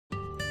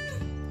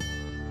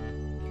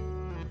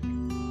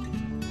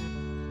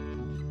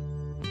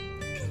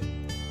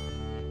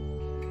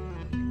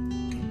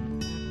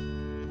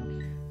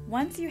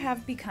Once you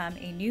have become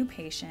a new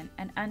patient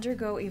and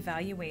undergo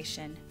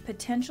evaluation,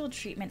 potential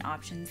treatment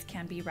options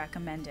can be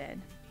recommended.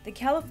 The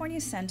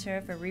California Center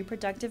for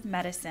Reproductive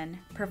Medicine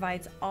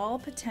provides all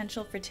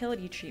potential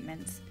fertility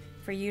treatments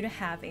for you to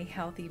have a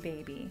healthy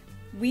baby.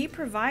 We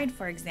provide,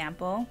 for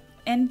example,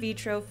 in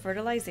vitro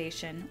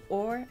fertilization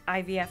or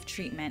IVF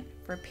treatment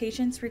for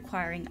patients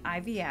requiring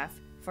IVF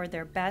for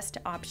their best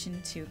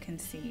option to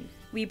conceive.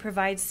 We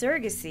provide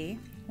surrogacy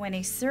when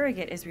a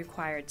surrogate is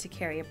required to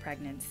carry a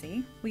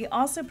pregnancy. We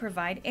also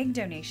provide egg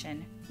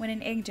donation when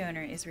an egg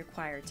donor is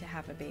required to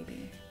have a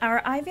baby.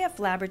 Our IVF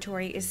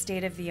laboratory is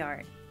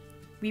state-of-the-art.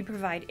 We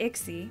provide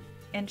ICSI,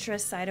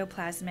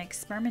 intracytoplasmic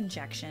sperm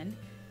injection,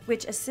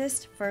 which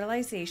assists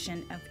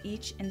fertilization of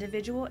each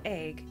individual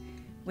egg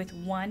with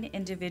one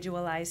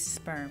individualized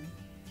sperm.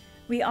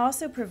 We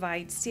also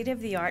provide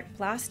state-of-the-art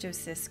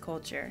blastocyst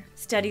culture.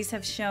 Studies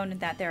have shown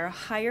that there are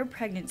higher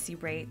pregnancy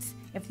rates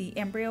if the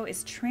embryo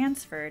is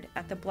transferred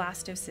at the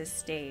blastocyst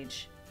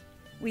stage.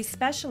 We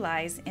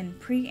specialize in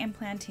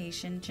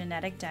pre-implantation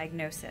genetic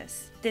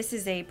diagnosis. This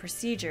is a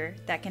procedure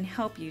that can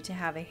help you to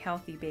have a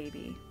healthy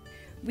baby.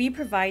 We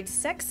provide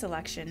sex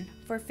selection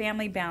for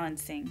family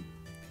balancing,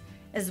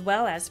 as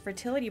well as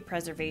fertility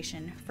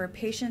preservation for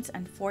patients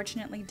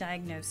unfortunately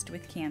diagnosed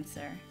with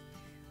cancer.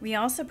 We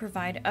also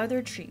provide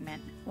other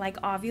treatment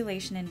like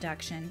ovulation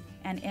induction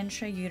and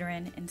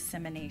intrauterine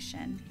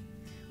insemination.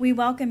 We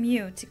welcome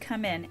you to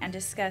come in and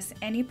discuss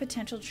any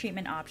potential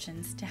treatment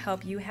options to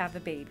help you have a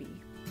baby.